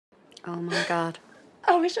Oh, my God.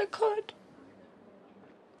 I wish I could.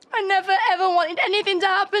 I never, ever wanted anything to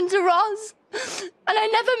happen to Ross. And I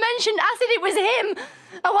never mentioned acid, it was him.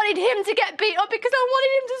 I wanted him to get beat up because I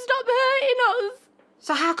wanted him to stop hurting us.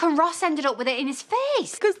 So how come Ross ended up with it in his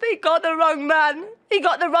face? Because they got the wrong man. He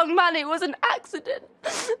got the wrong man, it was an accident.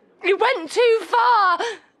 He went too far.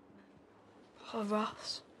 Oh,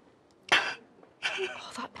 Ross.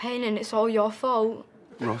 Oh, that pain, and it's all your fault.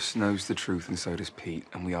 Ross knows the truth and so does Pete,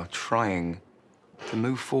 and we are trying to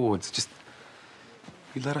move forwards. Just,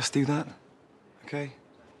 you let us do that, okay?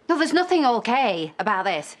 No, there's nothing okay about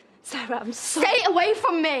this. Sarah, I'm sorry. Stay away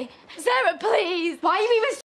from me. Sarah, please. Why are you even